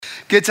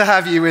Good to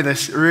have you with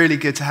us. Really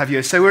good to have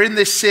you. So we're in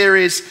this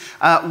series,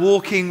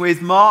 Walking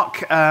with Mark.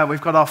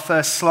 We've got our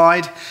first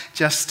slide.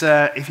 Just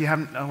if you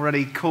haven't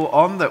already caught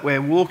on that we're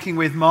walking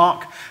with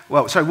Mark.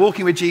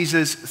 Walking with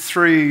Jesus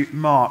through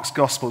Mark's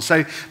gospel.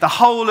 So the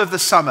whole of the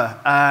summer,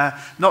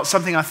 not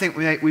something I think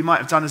we might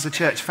have done as a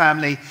church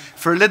family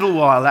for a little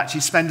while,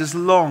 actually spend as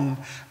long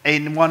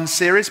in one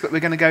series, but we're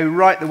going to go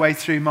right the way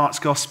through Mark's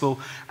gospel.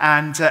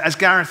 And as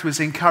Gareth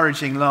was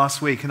encouraging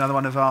last week, another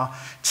one of our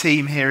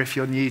team here, if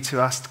you're new to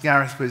us,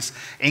 Gareth was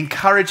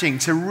encouraging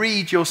to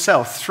read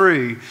yourself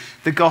through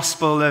the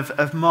Gospel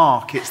of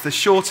Mark. It's the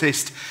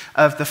shortest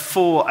of the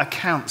four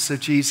accounts of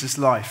Jesus'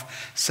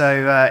 life.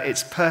 So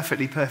it's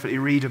perfectly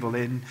readable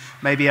in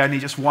maybe only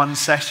just one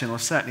session or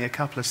certainly a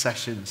couple of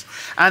sessions.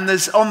 And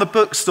there's on the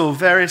bookstall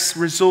various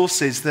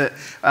resources that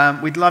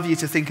we'd love you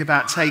to think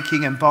about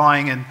taking and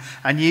buying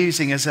and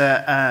using as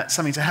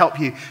something to help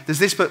you. There's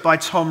this book by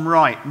Tom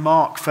Wright,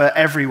 Mark for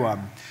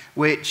Everyone,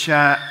 which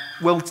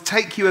will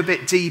take you a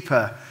bit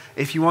deeper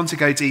if you want to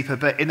go deeper,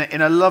 but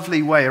in a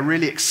lovely way, a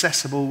really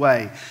accessible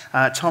way.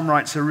 Tom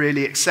Wright's a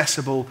really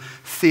accessible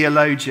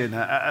theologian,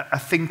 a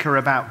thinker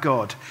about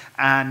God,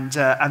 and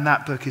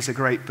that book is a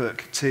great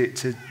book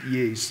to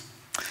use.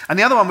 And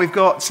the other one, we've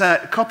got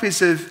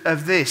copies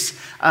of this.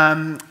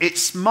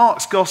 It's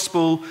Mark's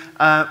Gospel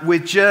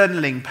with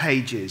journaling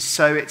pages.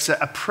 So it's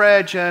a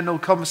prayer journal,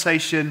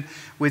 conversation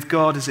with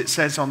God, as it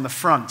says on the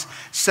front.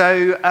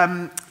 So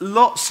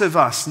lots of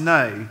us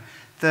know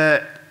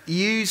that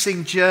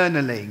using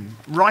journaling,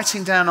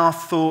 writing down our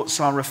thoughts,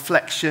 our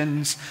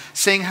reflections,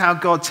 seeing how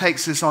God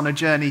takes us on a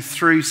journey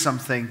through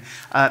something,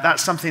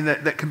 that's something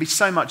that can be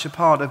so much a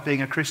part of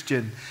being a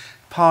Christian,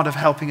 part of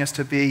helping us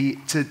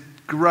to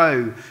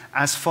grow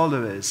as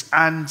followers.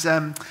 And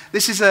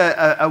this is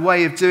a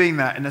way of doing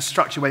that in a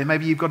structured way.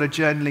 Maybe you've got a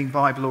journaling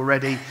Bible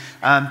already,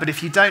 but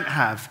if you don't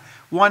have,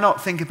 why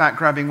not think about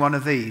grabbing one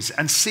of these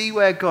and see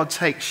where God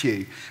takes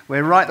you?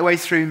 We're right the way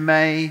through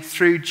May,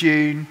 through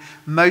June,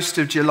 most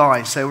of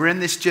July. So we're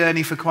in this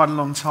journey for quite a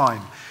long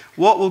time.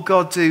 What will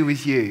God do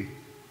with you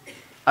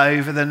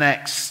over the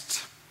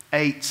next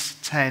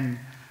 8-10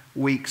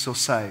 weeks or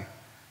so?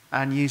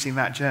 And using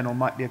that journal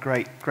might be a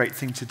great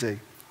thing to do.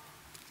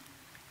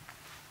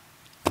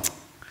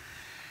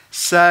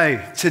 So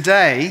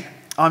today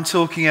I'm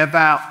talking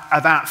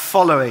about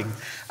following.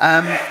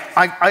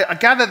 I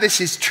gather this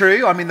is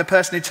true. I mean, the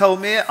person who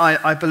told me it,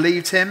 I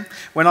believed him.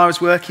 When I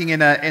was working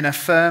in a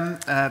firm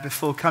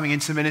before coming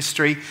into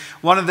ministry,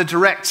 one of the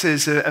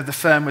directors of the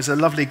firm was a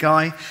lovely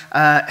guy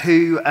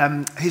who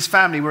his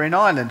family were in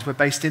Ireland, were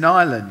based in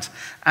Ireland.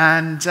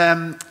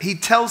 And he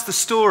tells the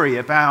story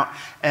about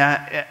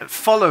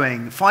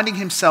finding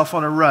himself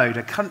on a road,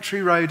 a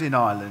country road in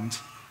Ireland,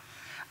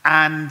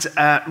 and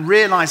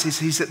realizes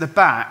he's at the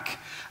back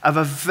of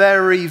a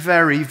very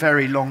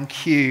long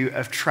queue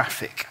of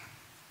traffic.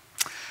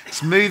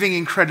 It's moving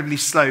incredibly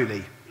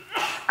slowly.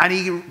 And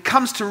he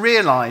comes to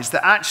realize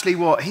that actually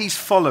what he's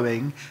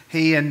following,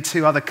 he and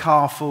two other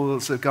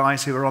carfuls of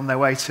guys who are on their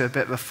way to a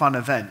bit of a fun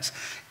event,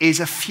 is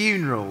a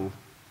funeral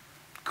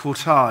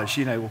cortege,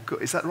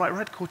 is that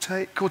right?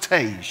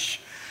 Cortege.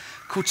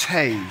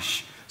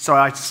 Sorry,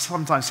 I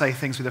sometimes say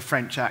things with a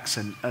French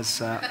accent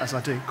as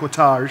I do,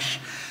 cortege.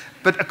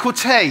 But a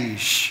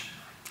cortege.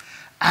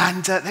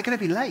 And they're going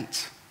to be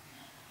late.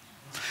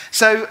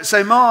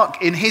 So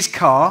Mark, in his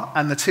car,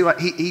 and the two,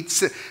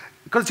 he's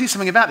got to do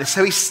something about this.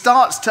 So he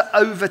starts to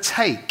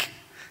overtake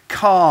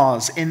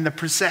cars in the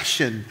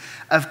procession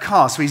of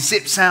cars. So he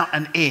zips out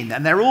and in.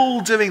 And they're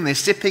all doing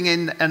this, zipping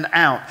in and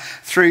out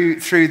through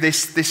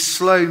this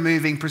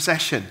slow-moving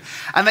procession.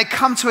 And they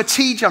come to a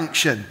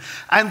T-junction.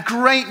 And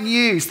great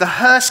news, the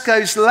hearse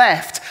goes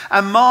left,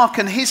 and Mark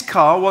and his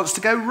car wants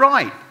to go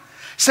right.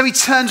 So he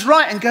turns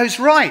right and goes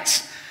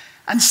right.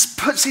 And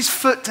puts his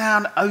foot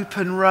down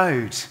open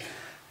road,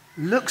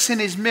 looks in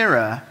his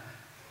mirror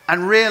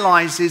and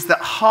realizes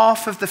that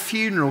half of the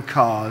funeral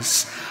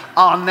cars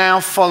are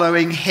now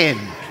following him.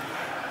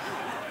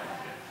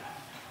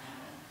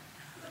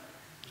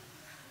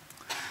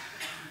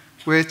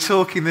 We're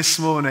talking this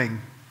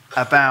morning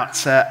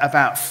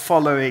about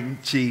following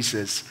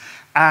Jesus.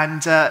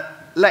 And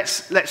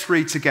let's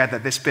read together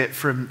this bit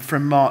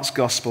from Mark's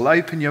Gospel.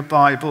 Open your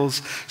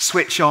Bibles,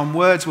 switch on.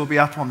 Words will be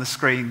up on the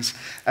screens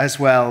as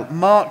well.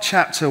 Mark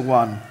chapter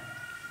 1,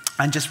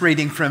 and just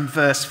reading from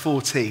verse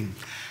 14.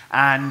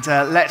 And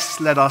let's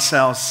let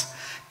ourselves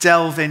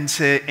delve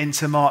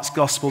into Mark's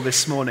Gospel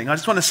this morning. I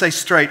just want to say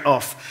straight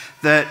off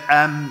that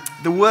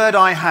the word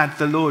I had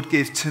the Lord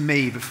give to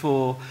me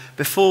before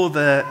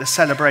the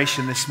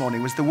celebration this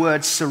morning was the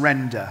word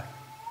surrender.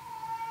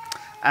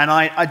 And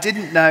I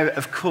didn't know,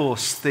 of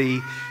course,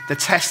 the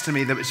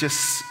testimony that was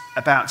just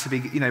about to be,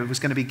 was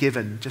going to be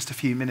given just a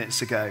few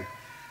minutes ago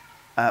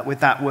with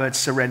that word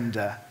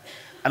surrender.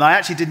 And I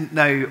actually didn't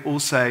know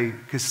also,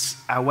 because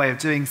our way of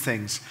doing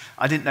things,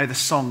 I didn't know the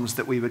songs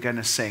that we were going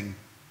to sing.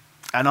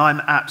 And I'm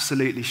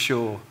absolutely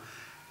sure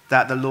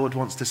that the Lord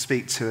wants to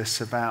speak to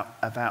us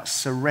about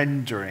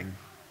surrendering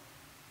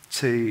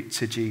to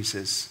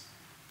Jesus.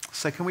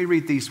 So can we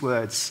read these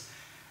words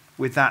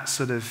with that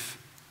sort of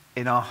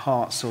in our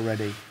hearts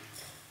already.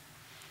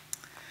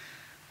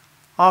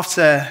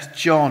 After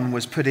John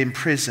was put in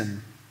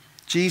prison,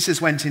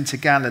 Jesus went into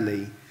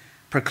Galilee,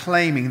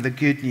 proclaiming the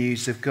good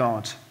news of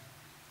God.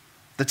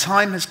 The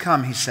time has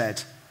come, he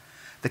said.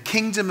 The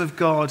kingdom of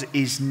God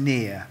is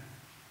near.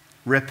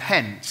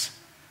 Repent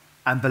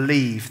and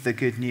believe the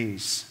good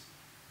news.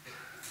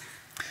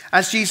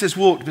 As Jesus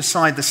walked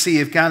beside the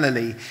Sea of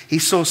Galilee, he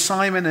saw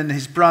Simon and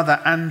his brother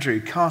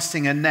Andrew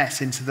casting a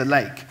net into the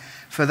lake,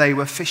 for they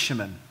were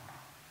fishermen.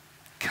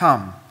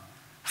 Come,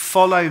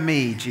 follow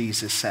me,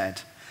 Jesus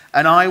said,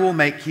 and I will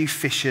make you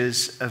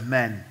fishers of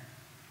men.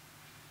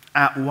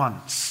 At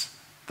once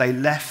they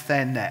left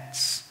their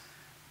nets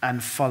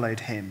and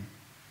followed him.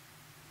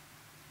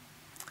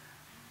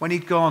 When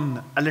he'd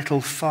gone a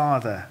little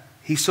farther,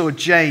 he saw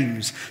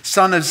James,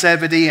 son of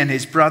Zebedee, and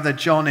his brother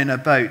John in a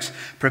boat,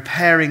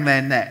 preparing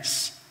their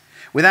nets.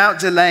 Without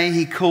delay,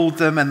 he called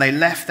them, and they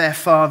left their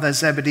father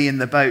Zebedee in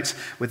the boat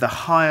with the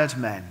hired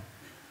men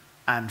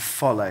and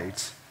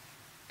followed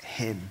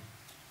him.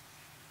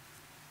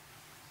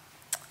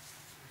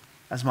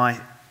 As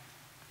my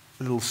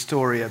little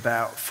story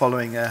about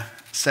following a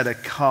set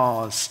of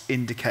cars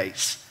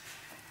indicates,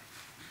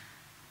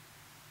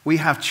 we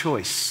have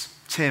choice.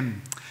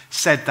 Tim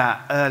said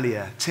that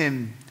earlier.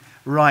 Tim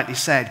rightly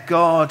said,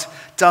 God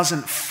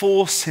doesn't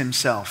force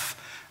himself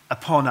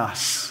upon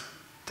us,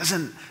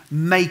 doesn't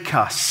make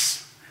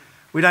us.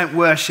 We don't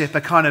worship a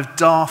kind of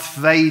Darth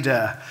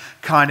Vader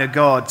kind of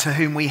God to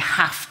whom we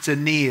have to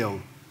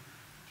kneel.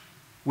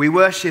 We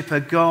worship a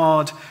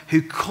God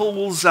who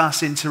calls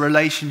us into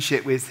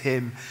relationship with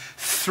him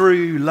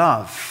through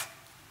love.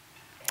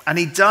 And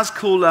he does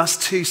call us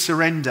to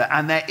surrender,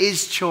 and there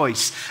is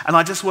choice. And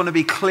I just want to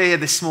be clear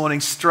this morning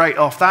straight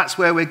off. That's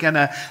where we're going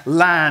to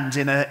land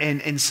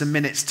in some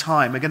minutes'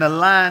 time. We're going to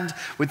land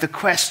with the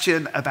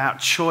question about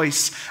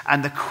choice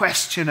and the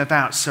question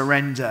about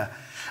surrender.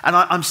 And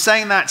I'm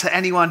saying that to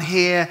anyone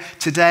here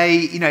today.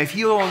 You know, if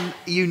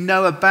you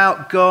know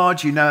about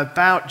God, you know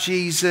about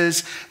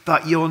Jesus,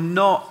 but you're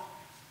not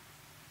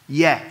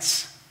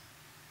yet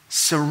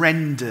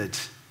surrendered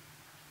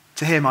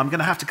to him. I'm going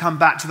to have to come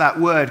back to that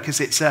word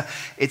because it's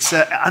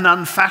an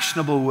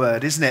unfashionable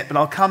word, isn't it? But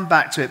I'll come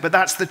back to it. But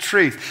that's the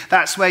truth.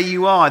 That's where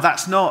you are.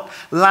 That's not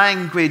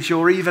language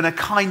or even a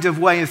kind of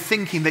way of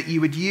thinking that you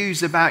would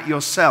use about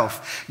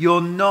yourself.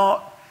 You're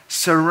not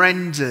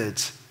surrendered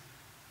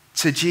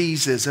to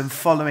Jesus and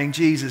following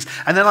Jesus.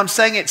 And then I'm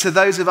saying it to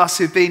those of us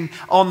who've been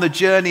on the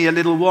journey a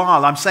little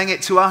while. I'm saying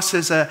it to us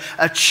as a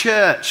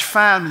church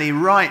family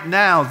right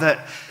now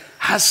that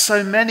has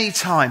so many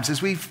times,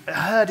 as we've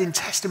heard in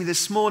testimony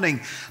this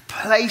morning,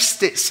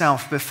 placed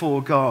itself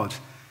before God.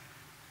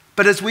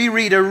 But as we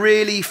read a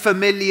really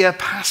familiar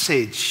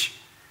passage,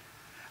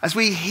 as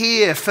we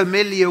hear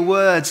familiar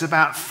words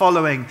about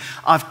following,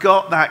 I've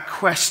got that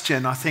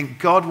question I think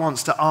God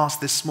wants to ask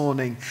this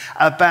morning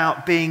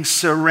about being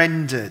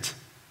surrendered.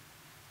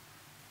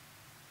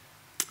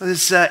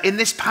 In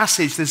this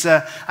passage, there's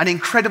an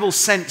incredible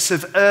sense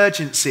of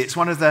urgency. It's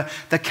one of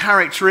the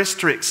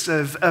characteristics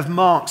of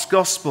Mark's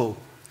gospel.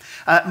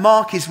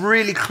 Mark is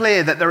really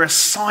clear that there are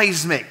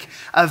seismic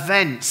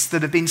events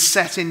that have been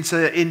set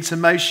into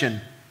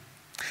motion.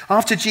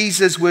 After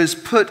Jesus was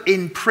put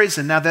in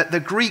prison, now the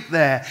Greek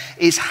there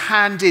is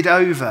handed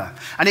over.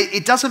 And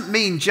it doesn't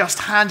mean just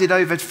handed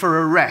over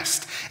for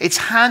arrest. It's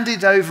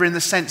handed over in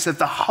the sense of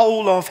the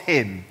whole of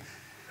him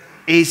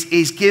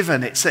is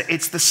given. It's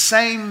the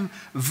same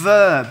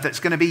verb that's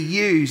going to be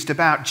used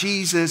about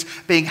Jesus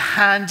being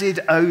handed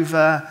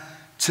over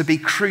to be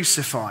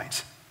crucified.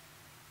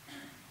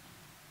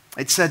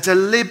 It's a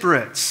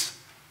deliberate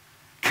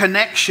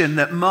connection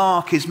that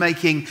Mark is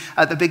making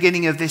at the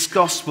beginning of this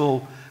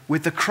gospel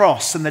with the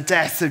cross and the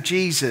death of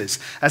Jesus.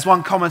 As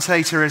one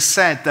commentator has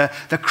said,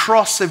 the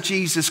cross of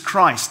Jesus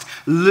Christ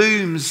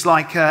looms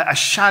like a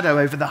shadow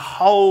over the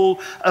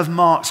whole of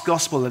Mark's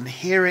gospel. And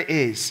here it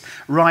is,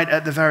 right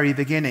at the very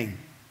beginning.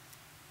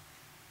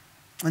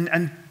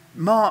 And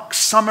Mark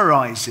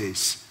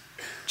summarizes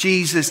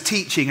Jesus'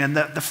 teaching, and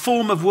the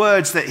form of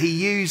words that he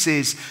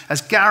uses,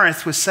 as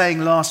Gareth was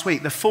saying last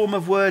week, the form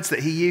of words that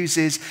he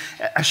uses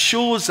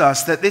assures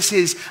us that this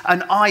is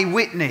an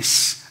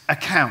eyewitness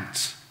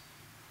account.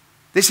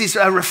 This is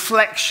a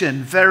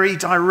reflection very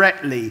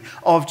directly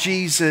of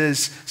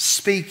Jesus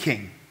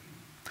speaking.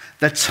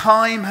 The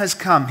time has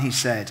come, he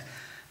said.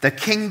 The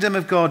kingdom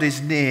of God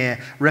is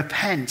near.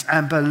 Repent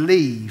and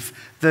believe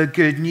the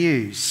good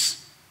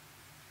news.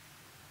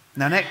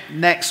 Now,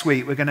 next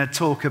week, we're going to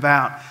talk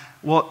about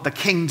what the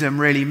kingdom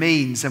really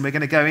means, and we're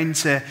going to go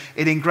into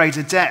it in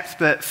greater depth.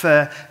 But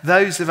for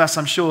those of us,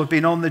 I'm sure, who have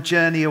been on the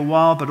journey a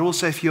while, but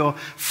also if you're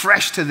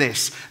fresh to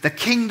this, the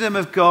kingdom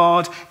of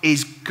God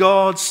is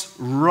God's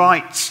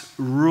right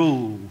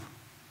rule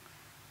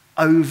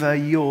over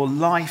your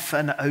life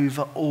and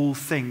over all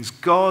things.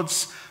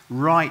 God's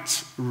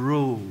right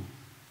rule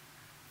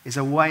is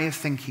a way of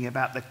thinking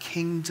about the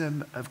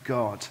kingdom of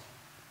God.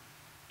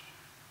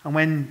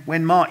 And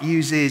when Mark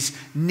uses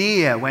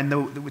near, when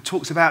it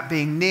talks about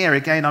being near,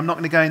 again, I'm not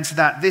going to go into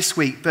that this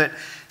week, but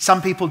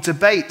some people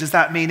debate, does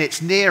that mean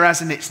it's near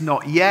as in it's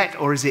not yet,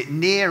 or is it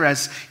near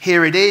as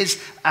here it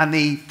is? And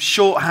the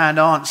shorthand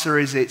answer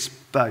is it's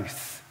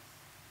both.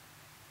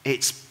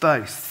 It's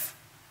both.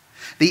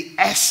 The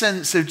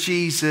essence of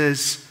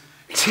Jesus'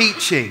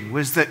 teaching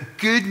was that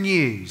good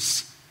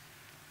news,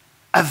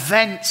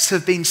 events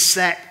have been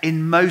set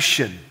in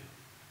motion.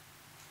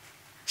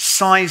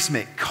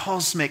 Seismic,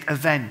 cosmic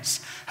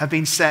events have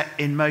been set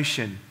in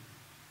motion.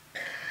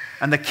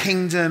 And the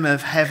kingdom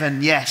of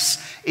heaven,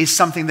 yes, is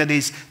something that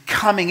is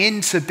coming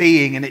into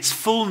being, and its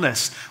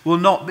fullness will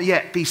not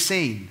yet be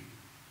seen.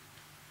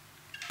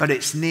 But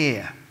it's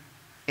near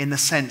in the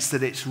sense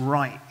that it's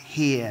right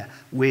here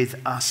with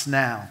us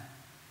now.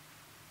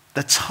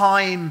 The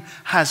time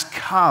has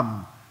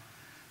come.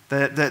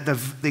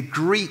 The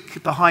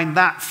Greek behind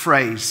that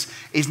phrase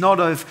is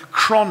not of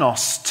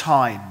chronos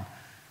time,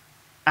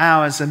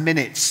 hours and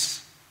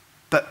minutes,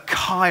 but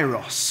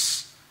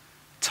kairos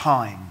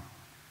time.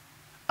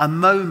 A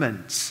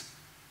moment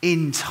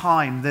in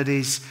time that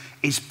is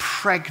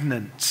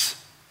pregnant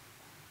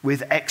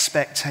with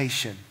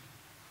expectation.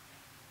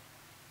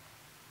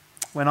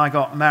 When I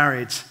got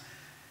married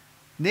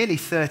nearly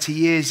 30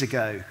 years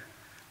ago,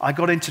 I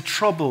got into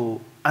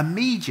trouble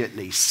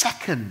immediately,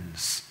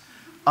 seconds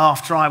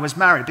after I was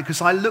married,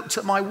 because I looked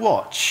at my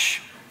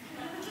watch.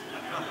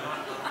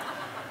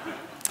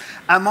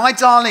 And my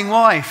darling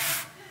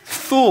wife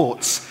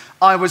thought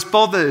I was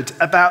bothered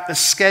about the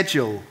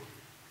schedule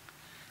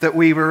that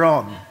we were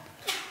on.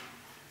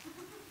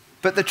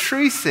 But the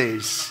truth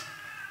is,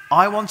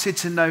 I wanted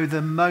to know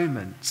the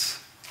moment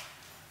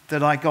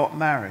that I got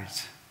married.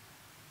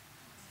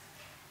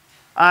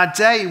 Our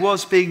day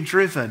was being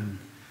driven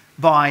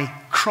by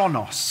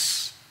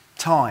chronos,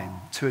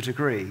 time, to a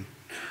degree.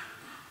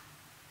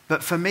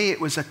 But for me,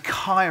 it was a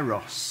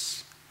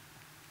kairos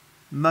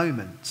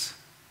moment.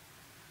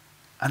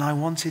 And I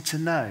wanted to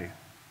know.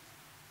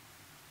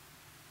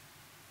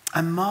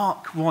 And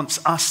Mark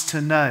wants us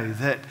to know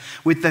that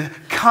with the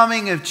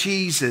coming of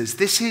Jesus,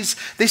 this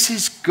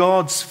is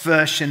God's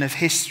version of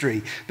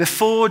history.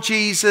 Before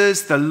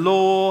Jesus, the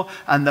law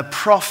and the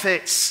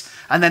prophets,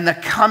 and then the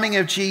coming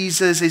of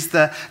Jesus is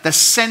the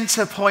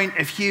center point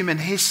of human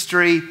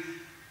history,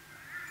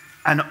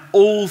 and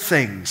all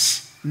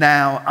things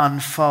now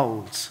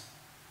unfold.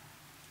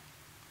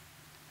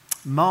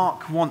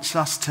 Mark wants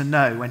us to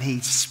know when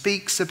he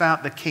speaks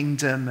about the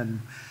kingdom,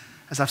 and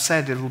as I've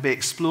said, it will be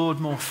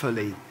explored more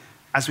fully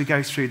as we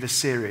go through the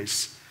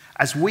series,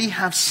 as we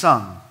have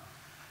sung,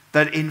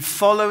 that in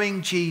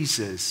following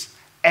Jesus,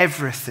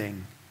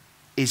 everything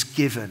is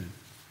given.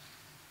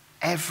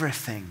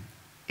 Everything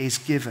is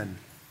given.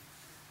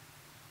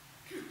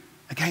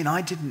 Again,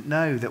 I didn't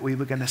know that we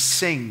were going to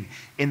sing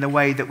in the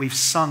way that we've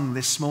sung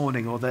this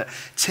morning, or that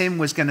Tim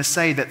was going to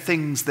say that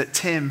things that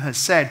Tim has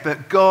said,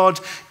 but God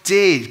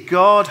did.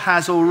 God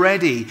has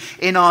already,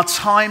 in our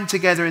time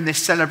together in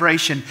this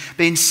celebration,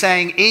 been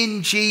saying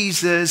in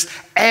Jesus,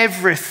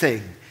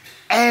 everything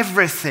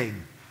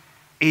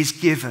is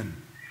given.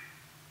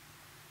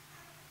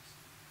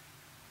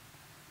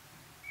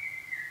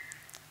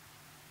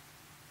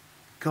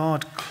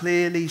 God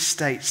clearly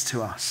states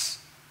to us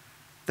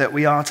that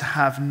we are to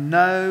have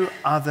no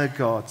other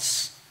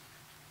gods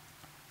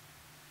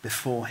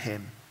before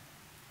him.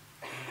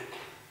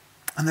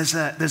 And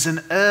there's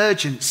an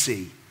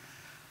urgency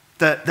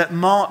that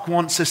Mark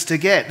wants us to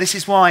get. This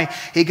is why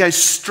he goes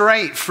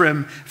straight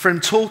from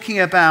talking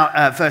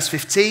about verse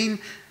 15,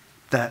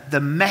 the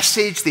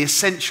message, the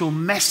essential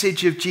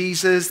message of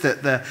Jesus,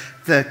 that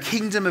the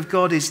kingdom of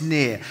God is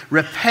near.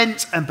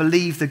 Repent and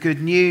believe the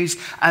good news.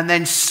 And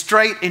then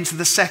straight into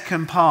the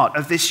second part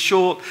of this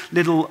short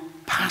little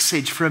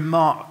passage from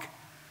Mark.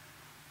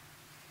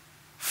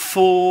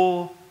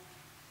 4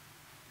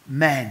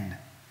 men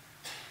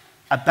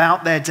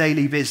about their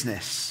daily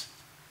business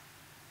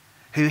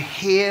who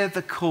hear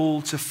the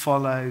call to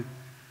follow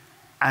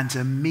and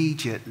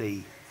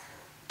immediately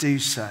do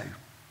so.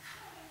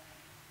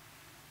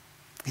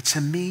 It's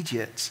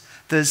immediate.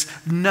 There's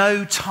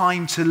no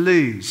time to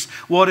lose.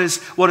 What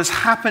has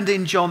happened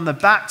in John the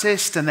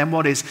Baptist and then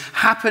what has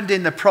happened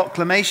in the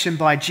proclamation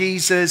by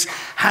Jesus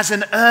has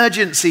an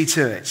urgency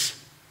to it.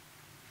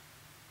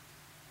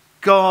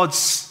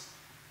 God's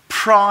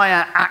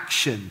prior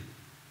action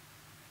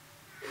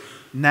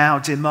now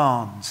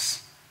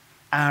demands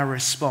our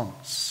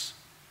response.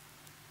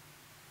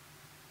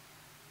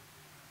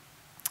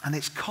 And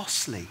it's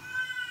costly.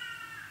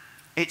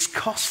 It's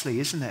costly,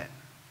 isn't it?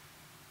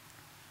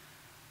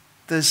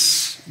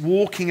 There's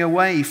walking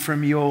away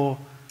from your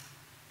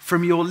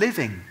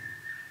living.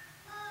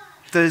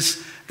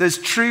 There's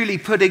truly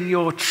putting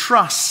your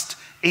trust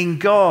in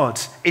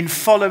God, in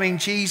following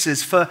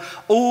Jesus for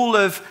all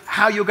of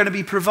how you're going to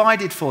be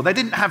provided for. They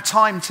didn't have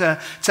time to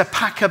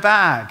pack a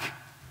bag.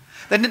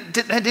 They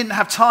didn't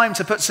have time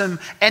to put some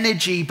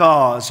energy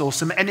bars or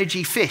some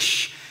energy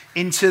fish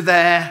into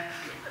their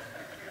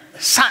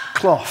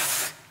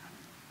sackcloth.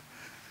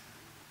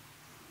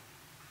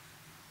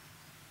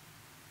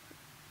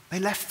 They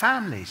left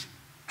families.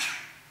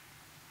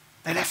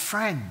 They left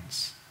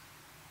friends.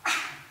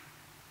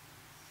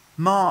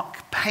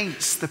 Mark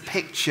paints the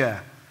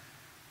picture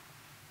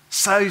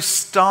so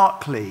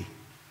starkly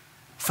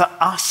for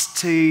us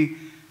to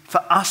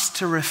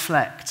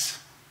reflect.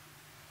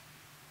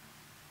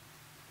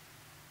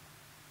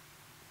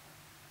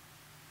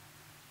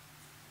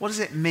 What does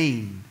it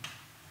mean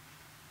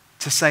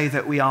to say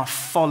that we are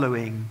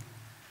following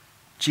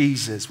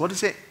Jesus? What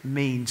does it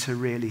mean to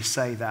really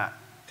say that?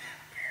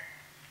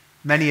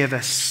 Many of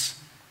us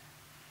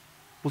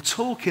will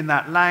talk in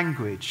that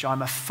language.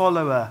 I'm a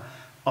follower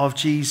of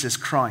Jesus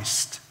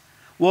Christ.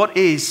 What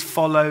is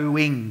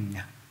following?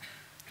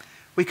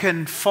 We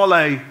can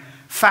follow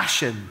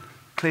fashion.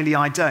 Clearly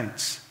I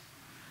don't.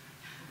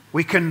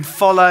 We can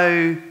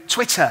follow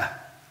Twitter.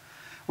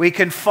 We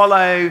can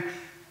follow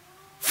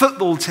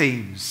football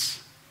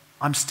teams.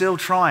 I'm still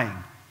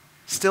trying,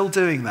 still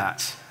doing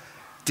that,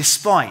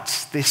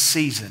 despite this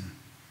season.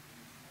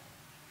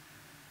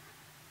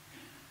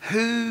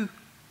 Who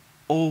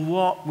or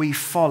what we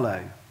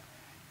follow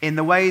in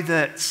the way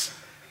that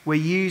we're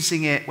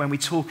using it when we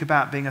talk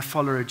about being a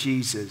follower of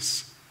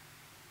Jesus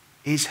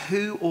is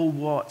who or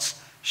what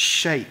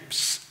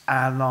shapes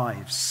our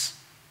lives.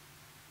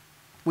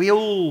 We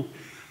all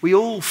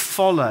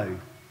follow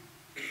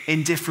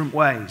in different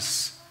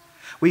ways.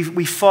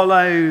 We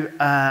follow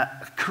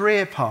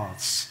career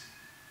paths.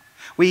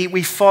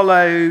 We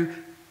follow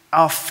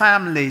our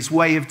family's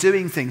way of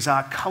doing things,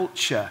 our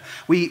culture.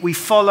 We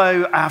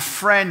follow our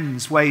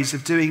friends' ways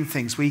of doing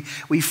things. We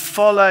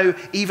follow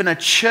even a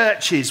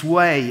church's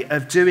way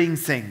of doing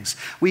things.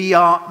 We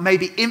are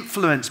maybe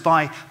influenced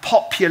by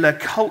popular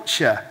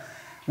culture.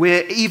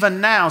 We're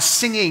even now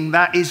singing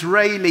that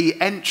Israeli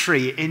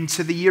entry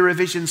into the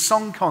Eurovision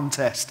Song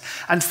Contest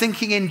and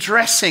thinking in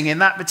dressing in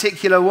that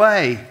particular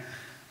way.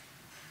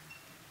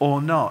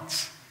 Or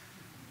not.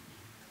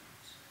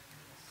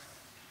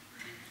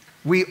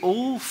 We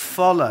all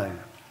follow.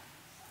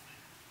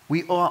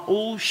 We are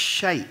all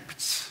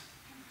shaped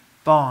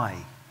by.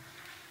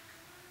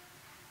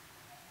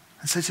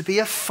 And so to be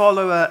a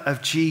follower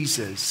of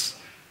Jesus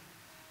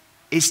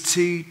is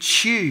to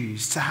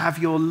choose to have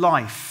your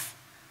life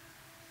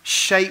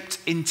shaped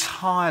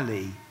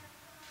entirely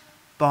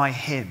by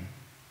him.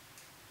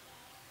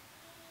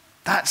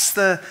 That's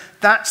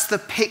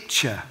the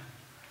picture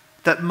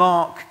that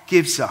Mark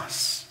gives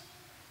us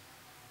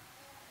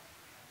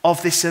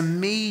of this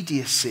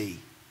immediacy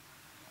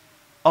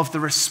of the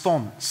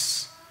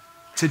response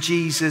to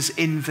Jesus'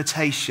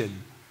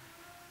 invitation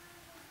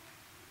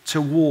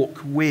to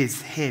walk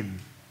with him.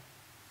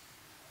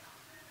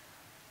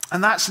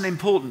 And that's an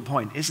important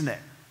point, isn't it?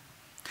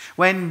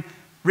 When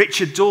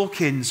Richard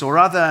Dawkins or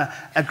other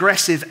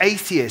aggressive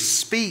atheists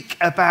speak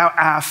about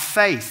our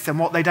faith and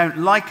what they don't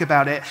like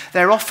about it,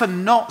 they're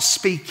often not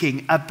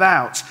speaking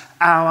about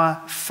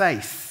our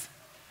faith.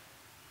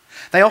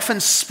 They often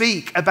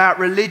speak about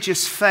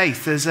religious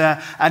faith as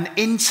an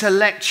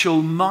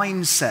intellectual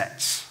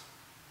mindset.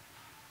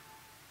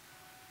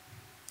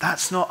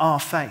 That's not our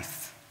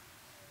faith.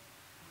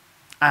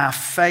 Our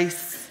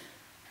faith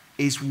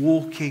is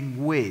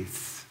walking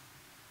with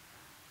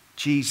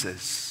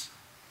Jesus.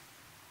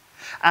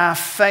 Our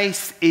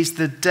faith is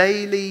the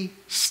daily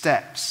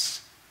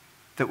steps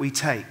that we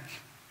take.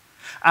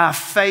 Our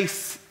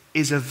faith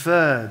is a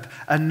verb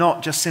and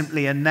not just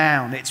simply a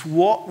noun. It's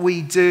what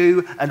we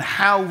do and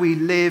how we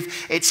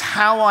live. It's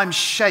how I'm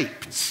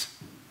shaped.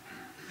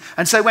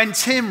 And so when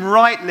Tim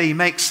rightly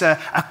makes a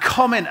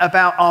comment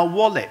about our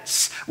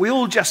wallets, we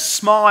all just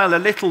smile a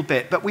little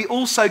bit, but we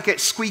also get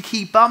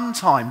squeaky bum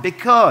time,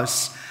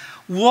 because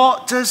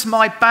what does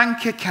my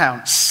bank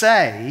account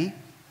say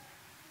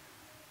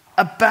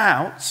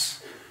about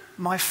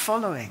my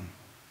following?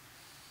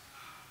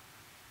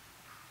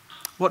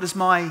 What does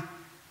my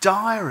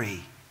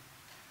diary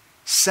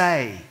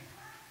say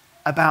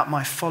about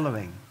my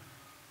following?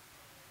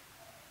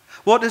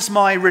 What does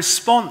my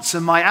response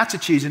and my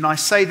attitude, and I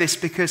say this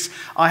because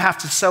I have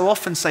to so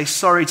often say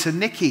sorry to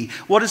Nikki,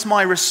 what does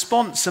my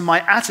response and my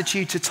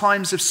attitude to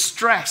times of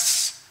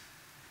stress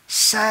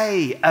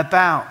say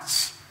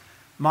about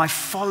my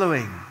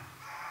following?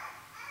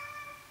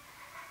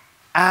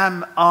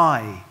 Am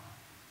I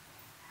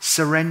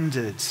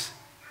surrendered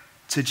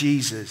to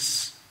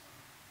Jesus?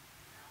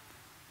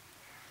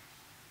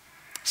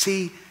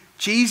 See,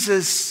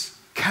 Jesus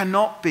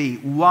cannot be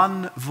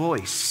one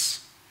voice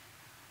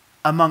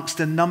amongst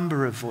a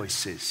number of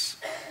voices.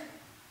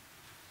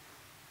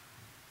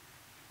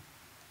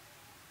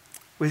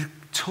 We're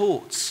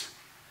taught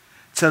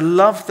to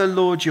love the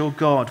Lord your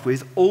God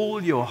with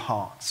all your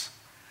heart,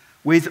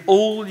 with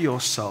all your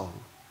soul,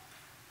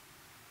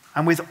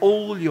 and with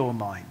all your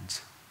mind,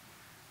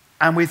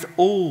 and with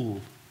all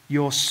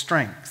your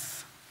strength.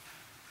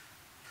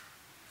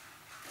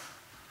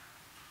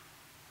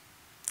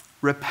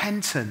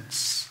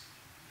 Repentance,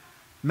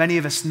 many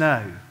of us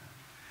know.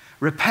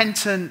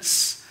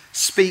 Repentance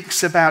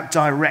speaks about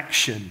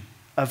direction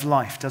of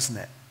life, doesn't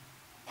it?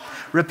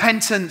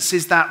 Repentance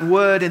is that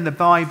word in the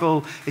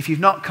Bible, if you've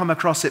not come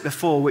across it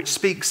before, which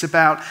speaks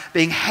about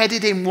being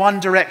headed in one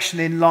direction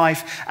in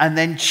life and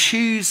then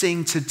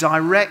choosing to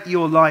direct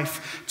your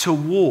life to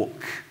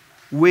walk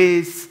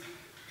with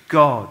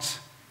God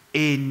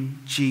in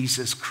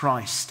Jesus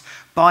Christ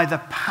by the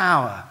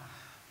power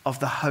of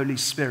the Holy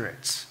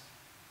Spirit.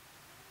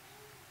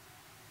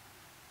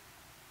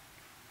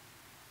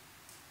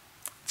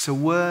 It's a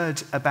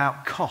word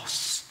about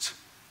cost.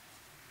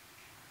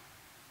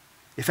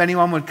 If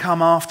anyone would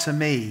come after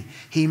me,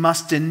 he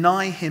must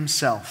deny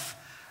himself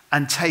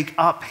and take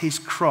up his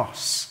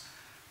cross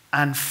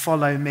and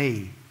follow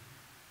me.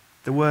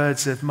 The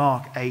words of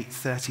Mark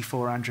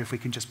 8:34. Andrew, if we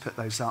can just put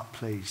those up,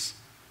 please.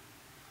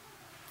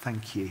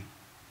 Thank you.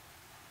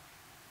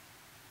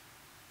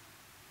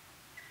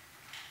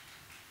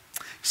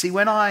 See,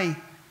 when I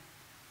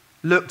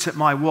looked at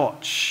my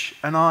watch,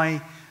 and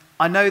I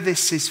know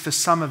this is for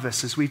some of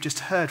us, as we've just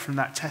heard from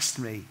that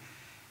testimony,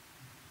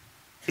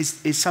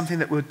 is something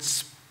that would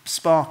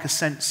spark a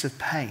sense of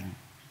pain.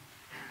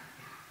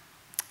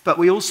 But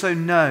we also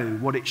know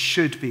what it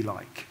should be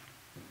like.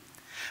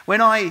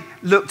 When I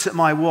looked at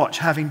my watch,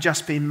 having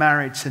just been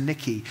married to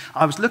Nikki,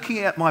 I was looking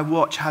at my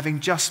watch having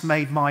just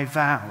made my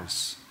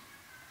vows.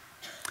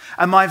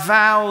 And my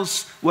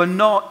vows were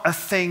not a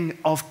thing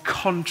of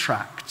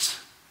contract.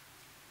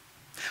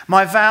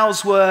 My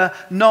vows were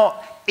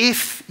not,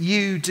 if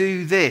you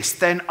do this,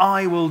 then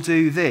I will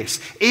do this.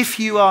 If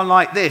you are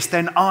like this,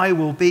 then I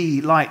will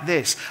be like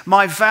this.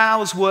 My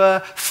vows were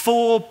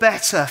for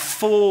better,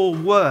 for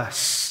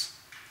worse.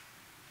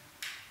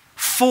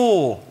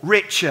 For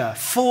richer,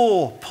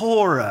 for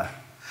poorer.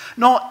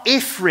 Not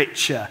if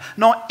richer,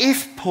 not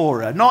if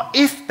poorer, not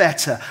if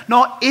better,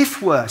 not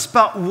if worse,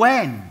 but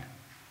when.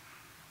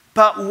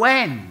 But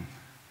when.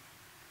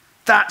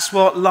 That's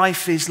what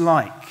life is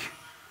like.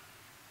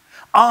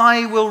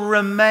 I will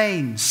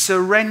remain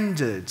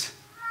surrendered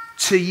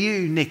to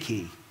you,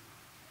 Nikki.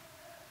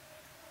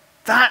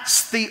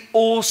 That's the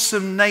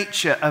awesome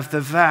nature of the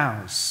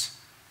vows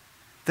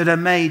that are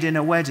made in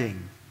a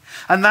wedding.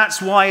 And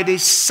that's why it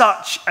is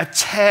such a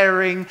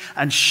tearing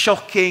and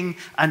shocking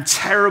and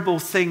terrible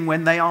thing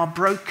when they are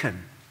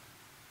broken.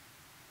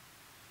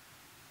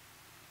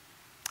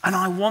 And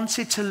I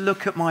wanted to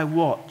look at my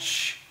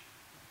watch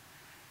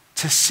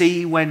to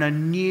see when a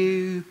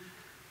new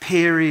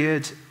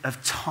period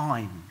of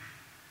time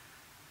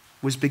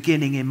was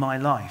beginning in my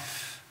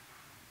life.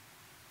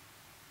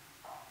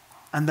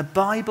 And the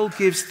Bible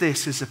gives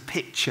this as a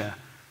picture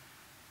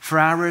for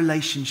our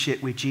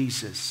relationship with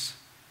Jesus.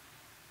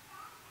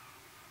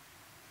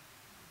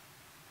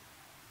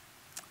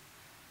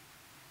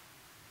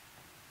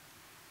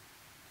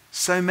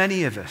 So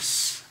many of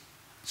us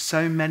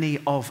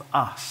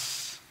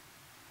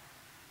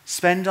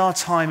spend our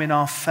time in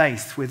our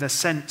faith with a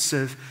sense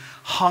of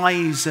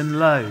highs and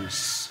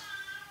lows.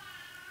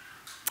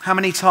 How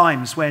many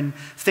times when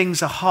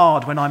things are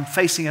hard, when I'm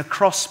facing a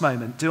cross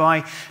moment, do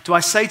I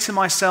say to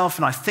myself,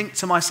 and I think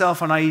to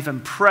myself, and I even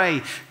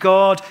pray,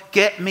 God,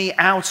 get me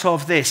out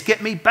of this.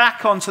 Get me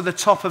back onto the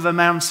top of a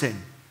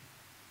mountain.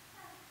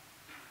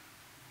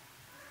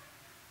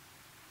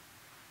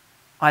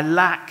 I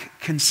lack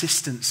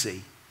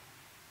consistency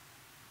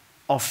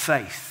of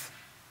faith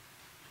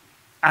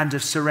and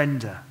of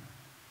surrender.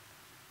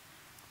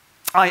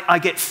 I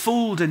get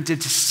fooled and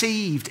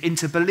deceived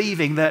into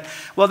believing that,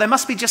 well, there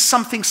must be just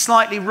something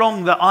slightly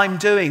wrong that I'm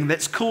doing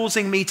that's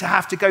causing me to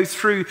have to go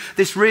through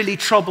this really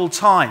troubled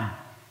time.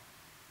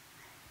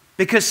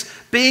 Because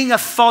being a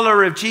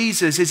follower of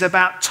Jesus is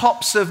about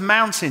tops of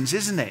mountains,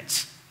 isn't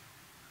it?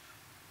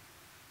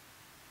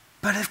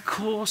 But of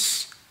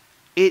course,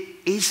 it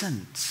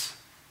isn't.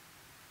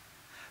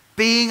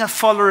 Being a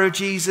follower of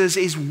Jesus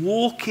is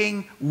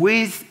walking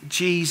with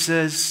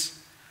Jesus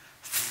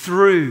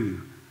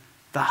through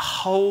the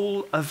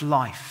whole of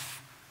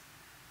life.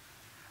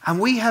 And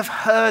we have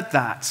heard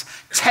that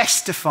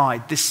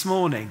testified this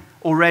morning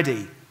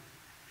already.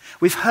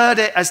 We've heard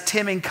it as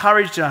Tim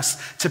encouraged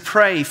us to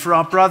pray for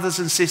our brothers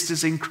and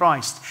sisters in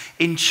Christ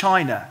in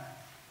China.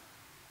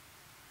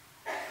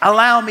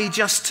 Allow me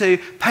just to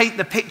paint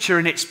the picture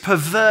in its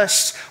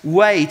perverse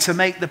way to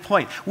make the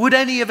point. Would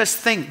any of us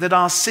think that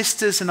our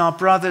sisters and our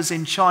brothers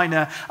in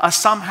China are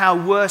somehow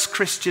worse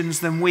Christians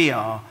than we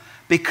are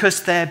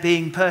because they're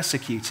being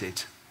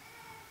persecuted?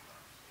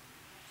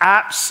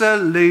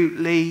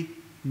 Absolutely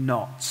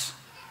not.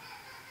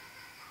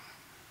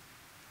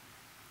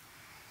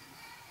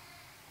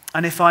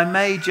 And if I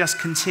may just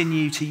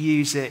continue to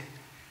use it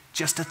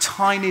just a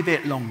tiny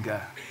bit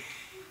longer,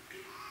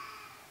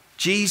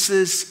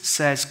 Jesus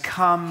says,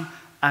 come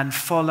and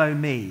follow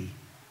me,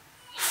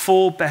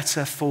 for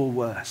better, for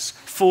worse,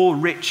 for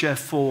richer,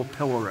 for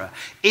poorer,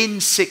 in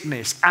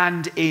sickness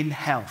and in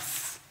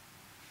health.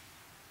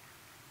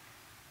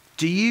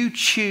 Do you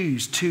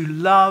choose to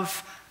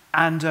love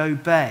and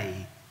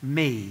obey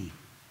me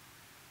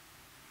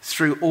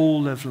through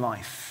all of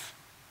life?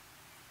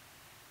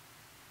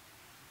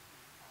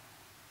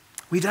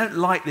 We don't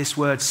like this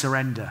word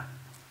surrender.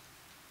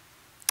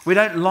 We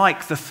don't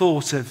like the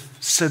thought of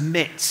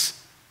submit.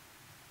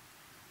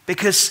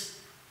 Because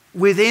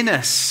within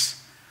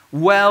us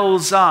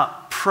wells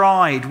up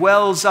pride,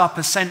 wells up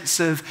a sense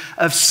of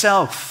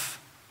self.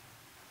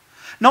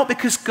 It's not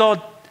because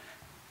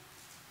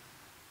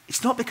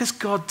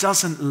God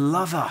doesn't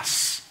love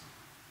us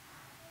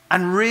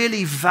and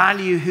really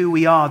value who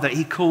we are that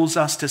he calls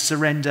us to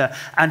surrender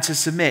and to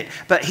submit.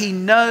 But he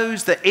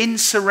knows that in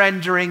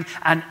surrendering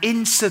and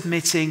in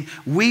submitting,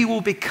 we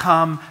will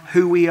become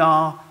who we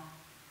are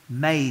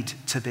made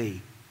to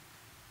be.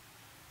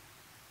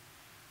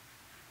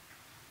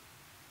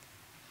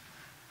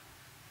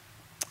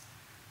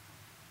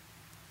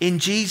 In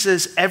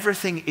Jesus,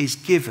 everything is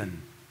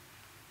given.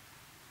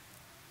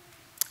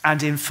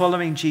 And in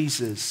following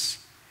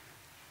Jesus,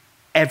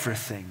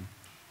 everything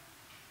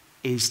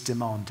is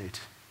demanded.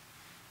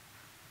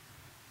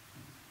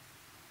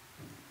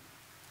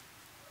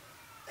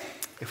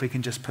 If we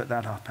can just put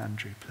that up,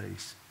 Andrew,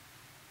 please.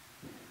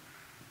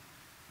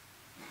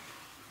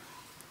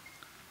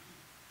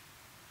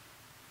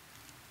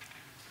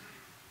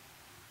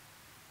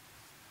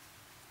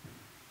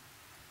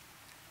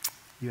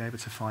 You able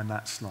to find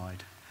that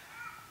slide?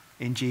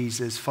 In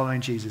Jesus, following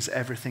Jesus,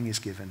 everything is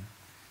given.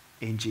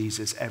 In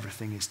Jesus,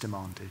 everything is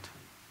demanded.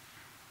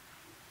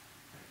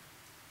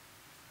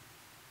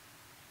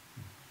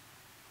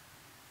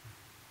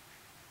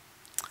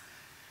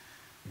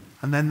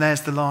 And then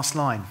there's the last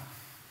line.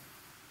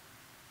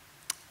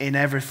 In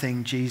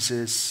everything,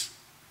 Jesus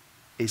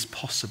is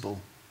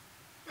possible.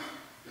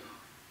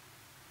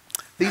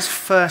 These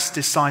first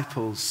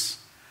disciples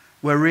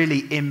were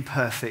really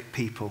imperfect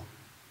people.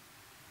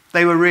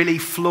 They were really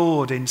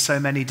flawed in so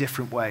many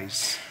different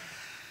ways.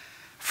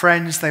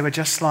 Friends, they were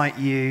just like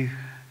you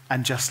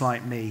and just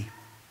like me.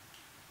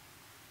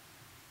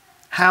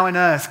 How on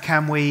earth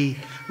can we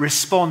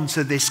respond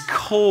to this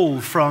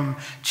call from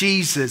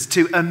Jesus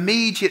to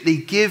immediately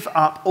give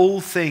up all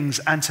things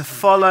and to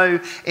follow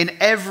in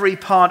every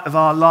part of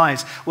our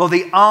lives? Well,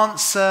 the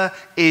answer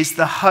is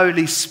the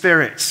Holy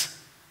Spirit.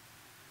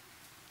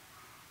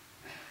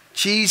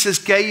 Jesus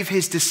gave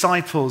his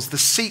disciples the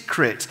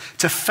secret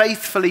to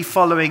faithfully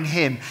following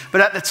him,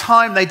 but at the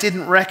time they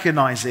didn't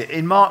recognize it.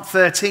 In Mark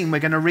 13, we're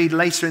going to read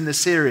later in the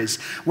series,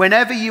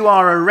 whenever you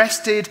are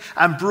arrested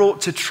and brought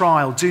to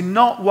trial, do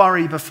not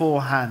worry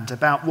beforehand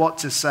about what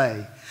to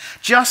say.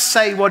 Just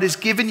say what is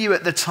given you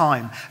at the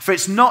time, for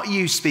it's not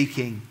you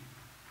speaking,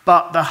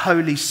 but the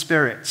Holy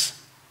Spirit.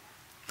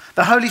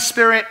 The Holy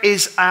Spirit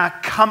is our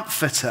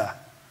comforter.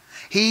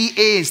 He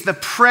is the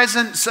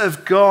presence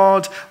of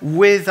God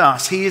with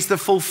us. He is the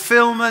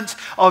fulfillment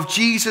of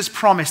Jesus'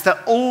 promise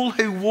that all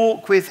who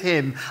walk with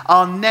him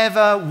are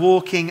never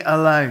walking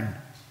alone.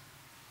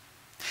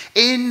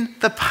 In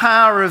the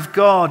power of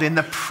God, in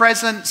the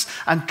presence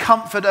and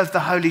comfort of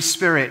the Holy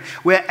Spirit,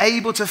 we're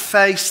able to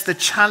face the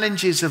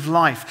challenges of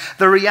life,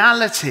 the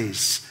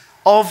realities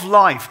of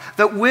life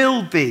that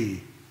will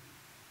be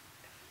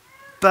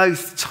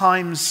both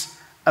times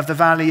of the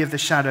valley of the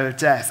shadow of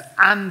death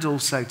and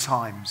also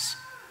times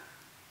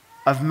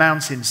of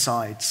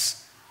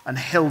mountainsides and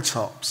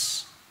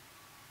hilltops.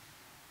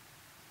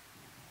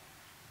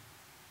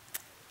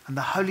 And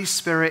the Holy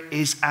Spirit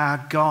is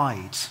our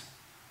guide.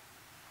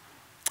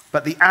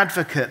 But the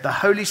advocate, the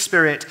Holy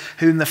Spirit,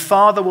 whom the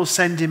Father will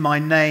send in my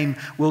name,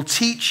 will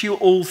teach you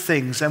all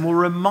things and will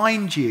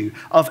remind you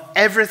of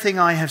everything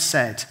I have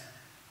said.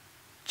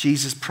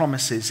 Jesus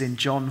promises in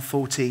John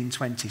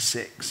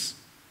 14:26.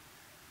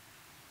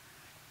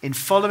 In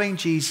following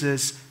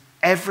Jesus,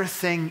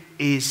 everything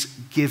is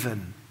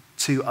given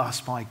to us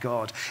by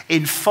God.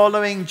 In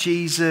following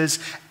Jesus,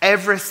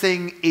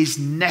 everything is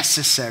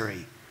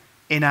necessary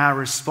in our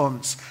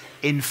response.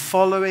 In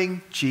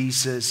following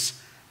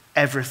Jesus,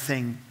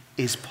 everything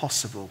is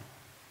possible.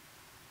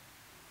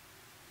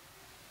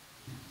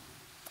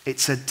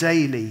 It's a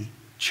daily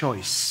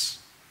choice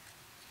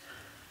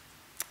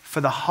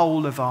for the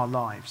whole of our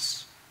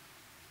lives.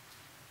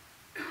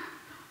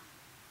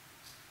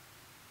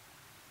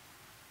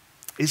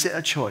 Is it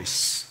a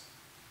choice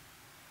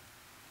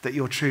that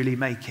you're truly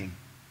making?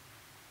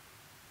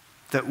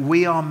 That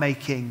we are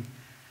making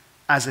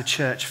as a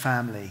church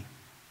family?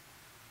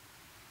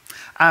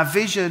 Our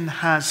vision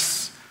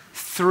has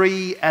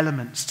 3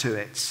 elements to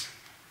it,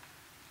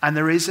 and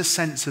there is a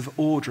sense of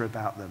order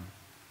about them.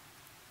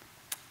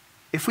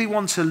 If we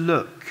want to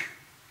look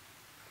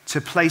to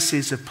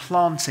places of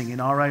planting in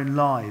our own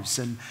lives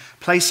and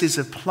places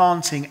of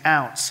planting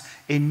out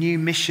in new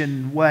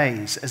mission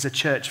ways as a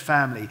church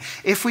family,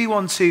 if we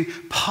want to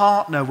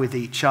partner with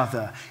each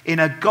other in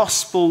a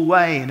gospel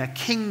way, in a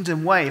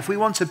kingdom way, if we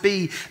want to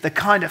be the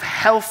kind of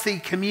healthy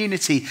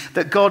community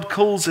that God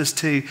calls us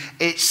to,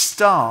 it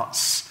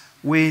starts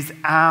with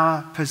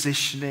our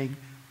positioning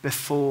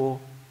before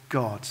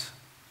God.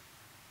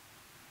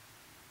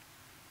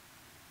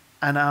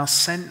 And our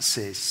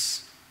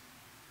senses,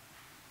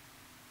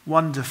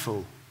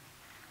 wonderful,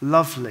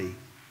 lovely,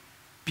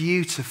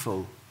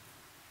 beautiful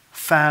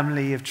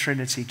family of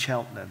Trinity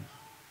Cheltenham,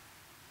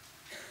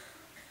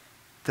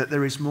 that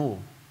there is more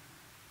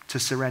to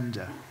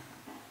surrender.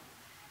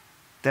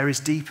 There is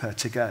deeper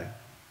to go.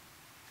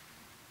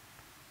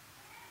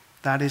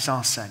 That is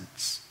our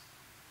sense.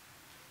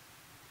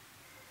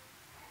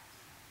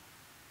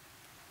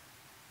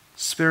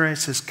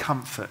 Spirit as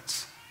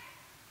comfort.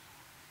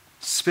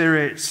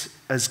 Spirit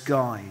as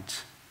guide.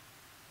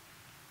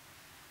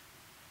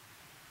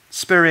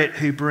 Spirit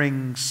who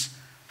brings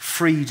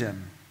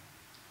freedom.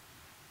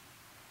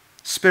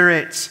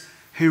 Spirit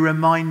who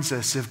reminds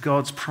us of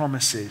God's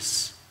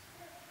promises.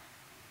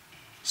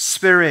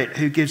 Spirit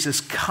who gives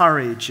us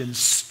courage and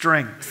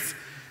strength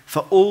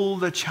for all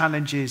the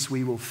challenges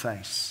we will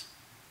face.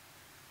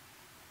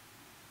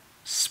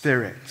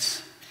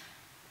 Spirit.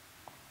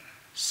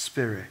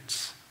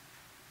 Spirit.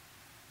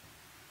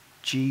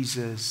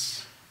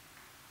 Jesus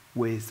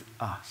with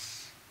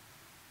us.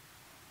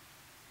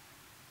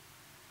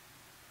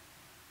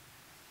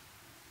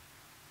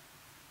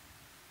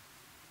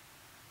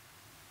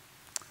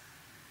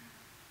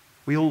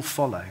 We all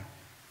follow.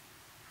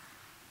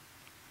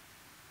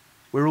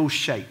 We're all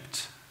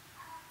shaped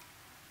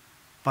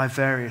by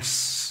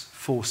various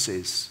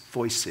forces,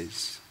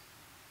 voices.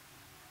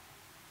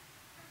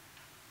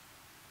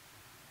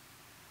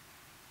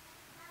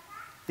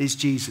 Is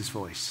Jesus'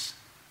 voice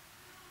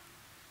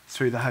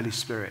through the Holy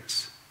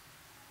Spirit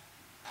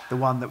the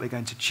one that we're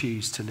going to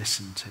choose to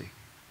listen to?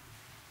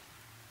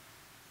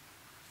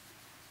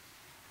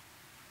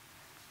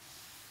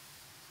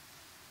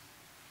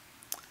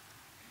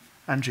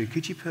 Andrew,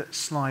 could you put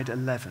slide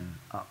 11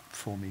 up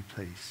for me,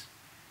 please?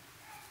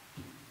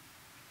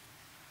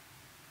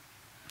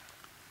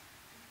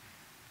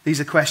 These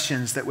are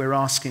questions that we're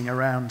asking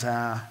around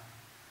our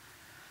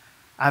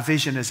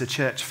vision as a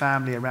church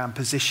family, around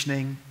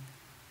positioning,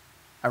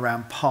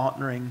 around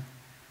partnering,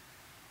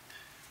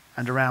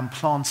 and around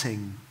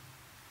planting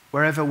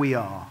wherever we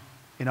are,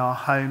 in our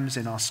homes,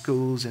 in our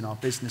schools, in our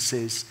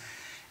businesses,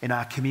 in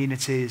our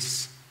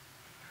communities.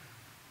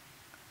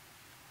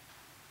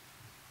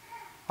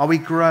 Are we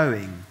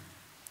growing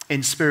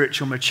in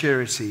spiritual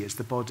maturity as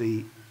the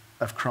body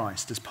of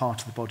Christ, as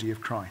part of the body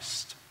of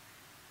Christ?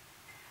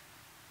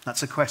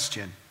 That's a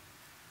question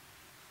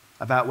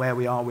about where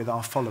we are with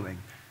our following.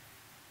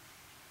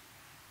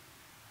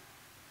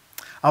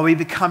 Are we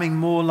becoming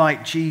more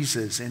like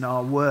Jesus in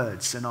our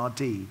words and our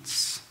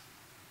deeds?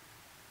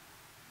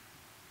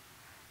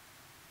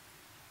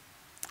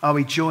 Are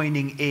we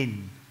joining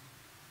in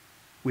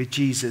with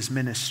Jesus'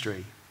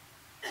 ministry?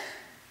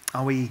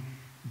 Are we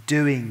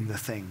doing the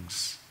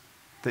things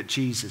that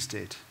Jesus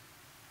did?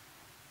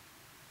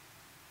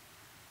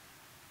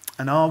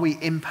 And are we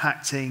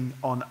impacting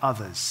on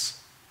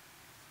others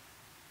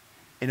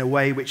in a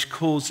way which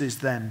causes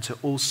them to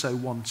also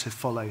want to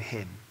follow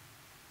him?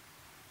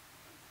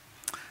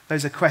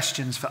 Those are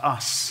questions for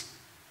us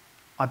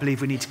I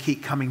believe we need to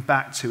keep coming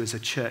back to as a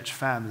church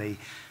family,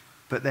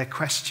 but they're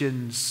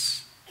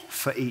questions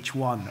for each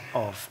one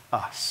of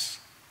us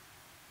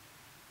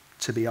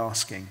to be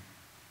asking.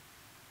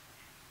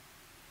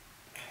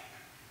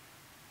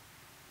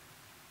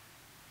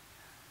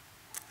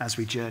 As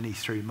we journey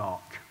through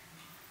Mark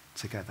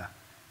together.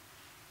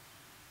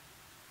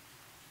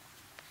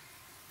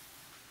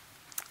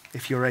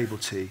 If you're able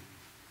to,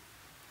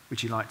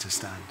 would you like to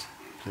stand,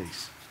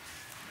 please?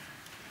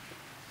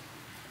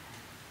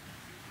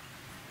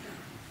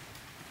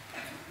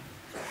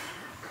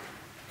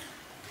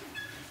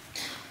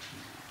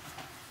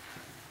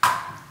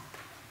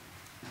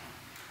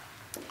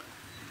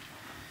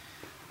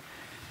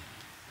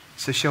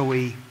 So shall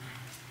we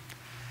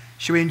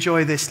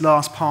enjoy this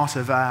last part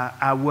of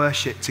our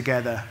worship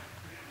together?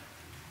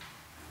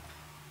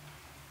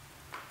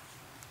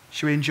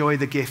 Shall we enjoy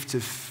the gift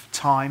of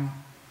time?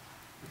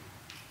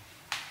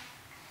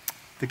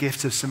 The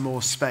gift of some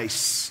more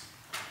space?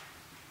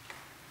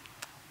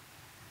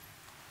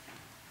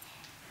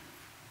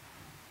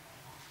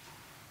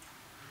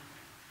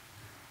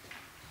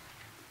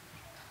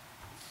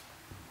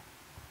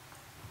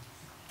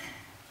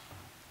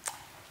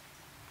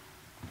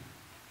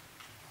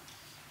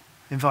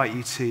 Invite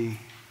you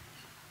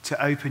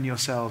to open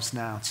yourselves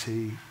now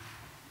to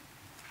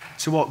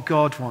what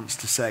God wants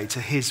to say,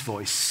 to his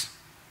voice.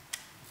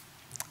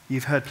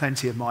 You've heard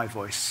plenty of my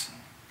voice.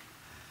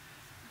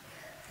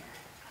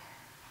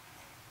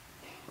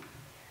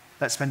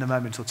 Let's spend a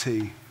moment or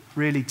two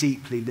really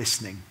deeply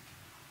listening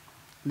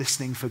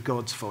for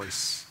God's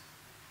voice.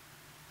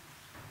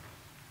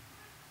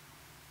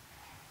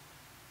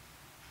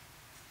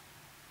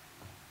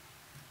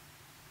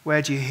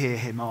 Where do you hear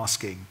him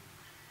asking?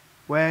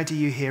 Where do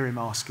you hear him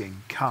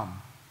asking,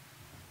 come,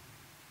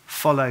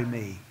 follow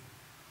me?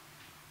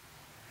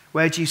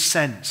 Where do you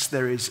sense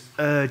there is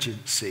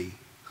urgency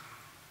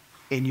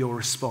in your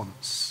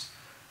response?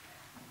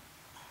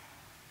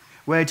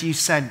 Where do you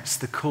sense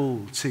the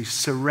call to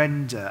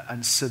surrender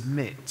and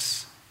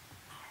submit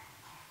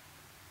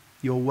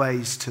your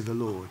ways to the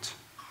Lord?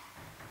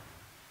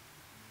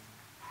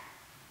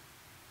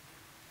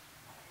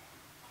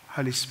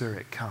 Holy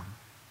Spirit, come.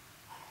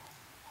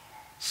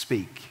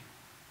 Speak.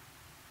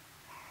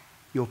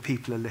 Your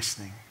people are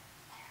listening.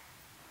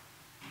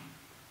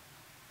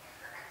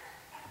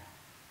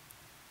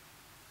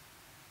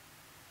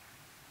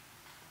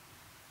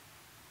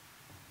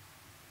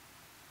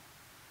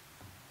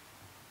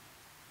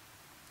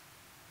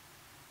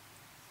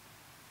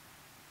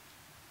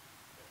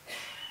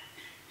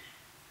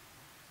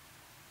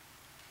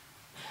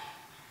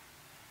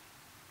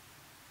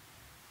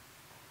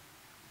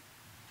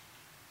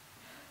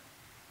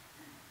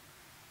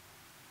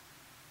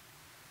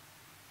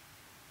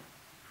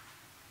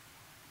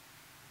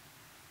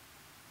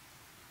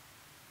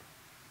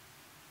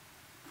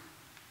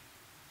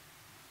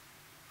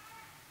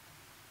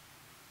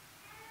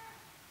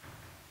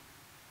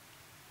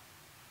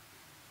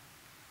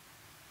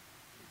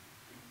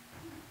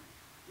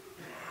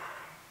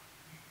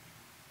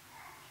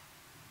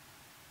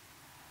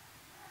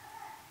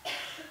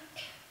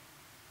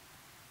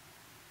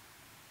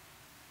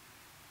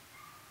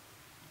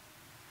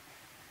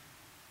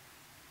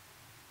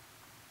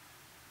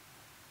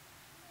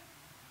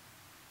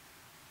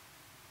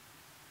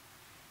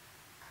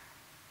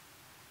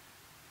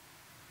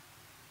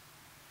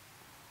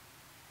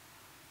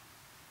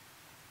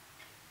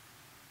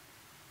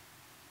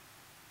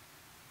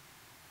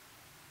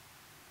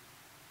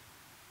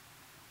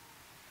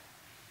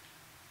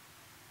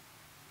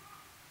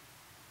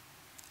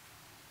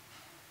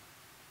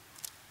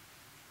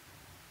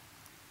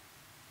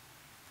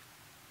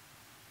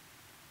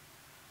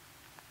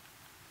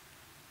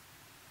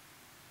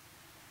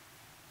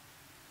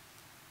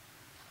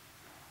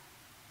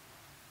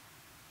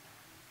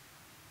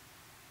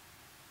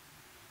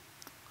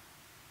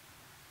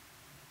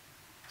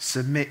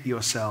 Submit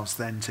yourselves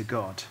then to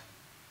God.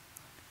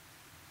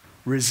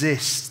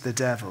 Resist the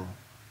devil,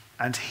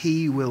 and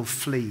he will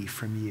flee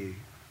from you.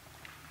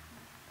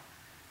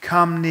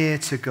 Come near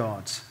to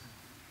God,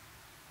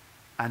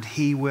 and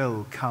he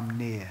will come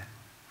near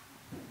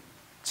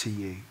to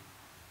you.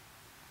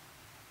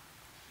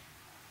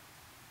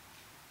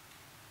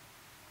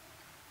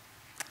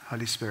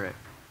 Holy Spirit,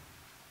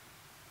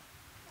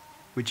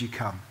 would you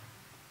come?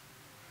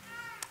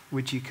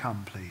 Would you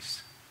come,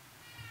 please?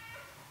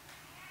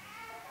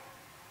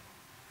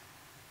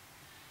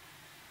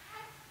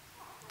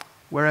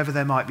 Wherever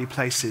there might be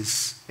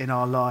places in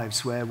our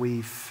lives where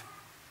we've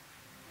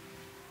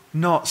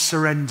not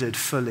surrendered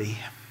fully,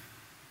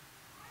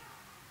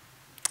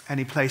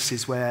 any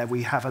places where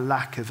we have a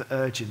lack of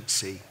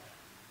urgency,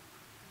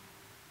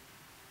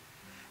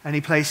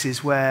 any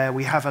places where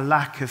we have a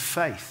lack of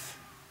faith,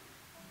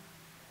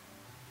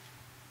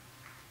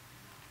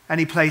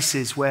 any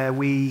places where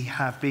we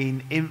have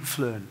been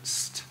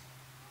influenced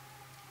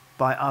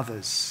by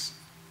others,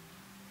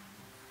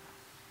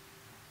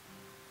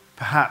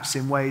 perhaps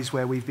in ways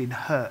where we've been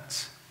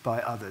hurt by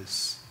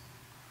others.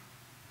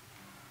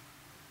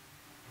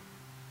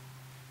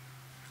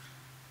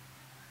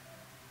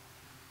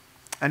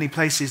 Any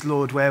places,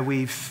 Lord, where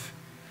we've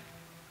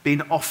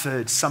been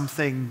offered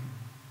something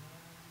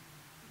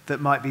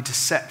that might be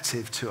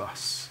deceptive to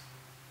us.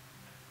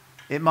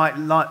 It might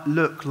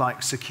look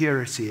like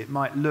security. It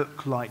might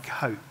look like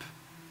hope.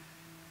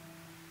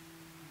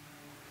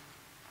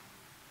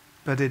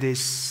 But it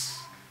is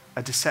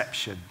a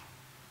deception.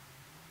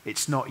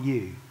 It's not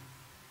you.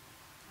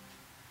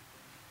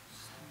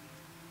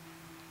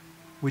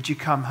 Would you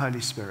come, Holy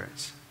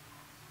Spirit?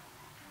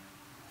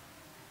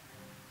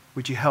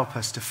 Would you help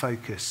us to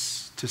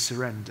focus, to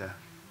surrender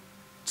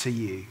to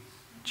you,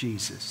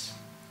 Jesus,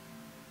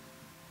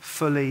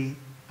 fully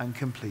and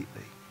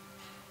completely?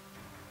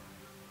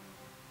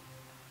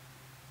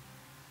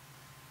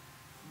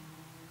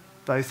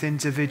 Both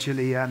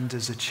individually and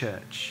as a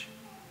church,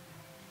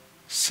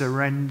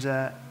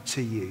 surrender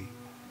to you,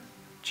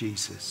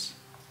 Jesus.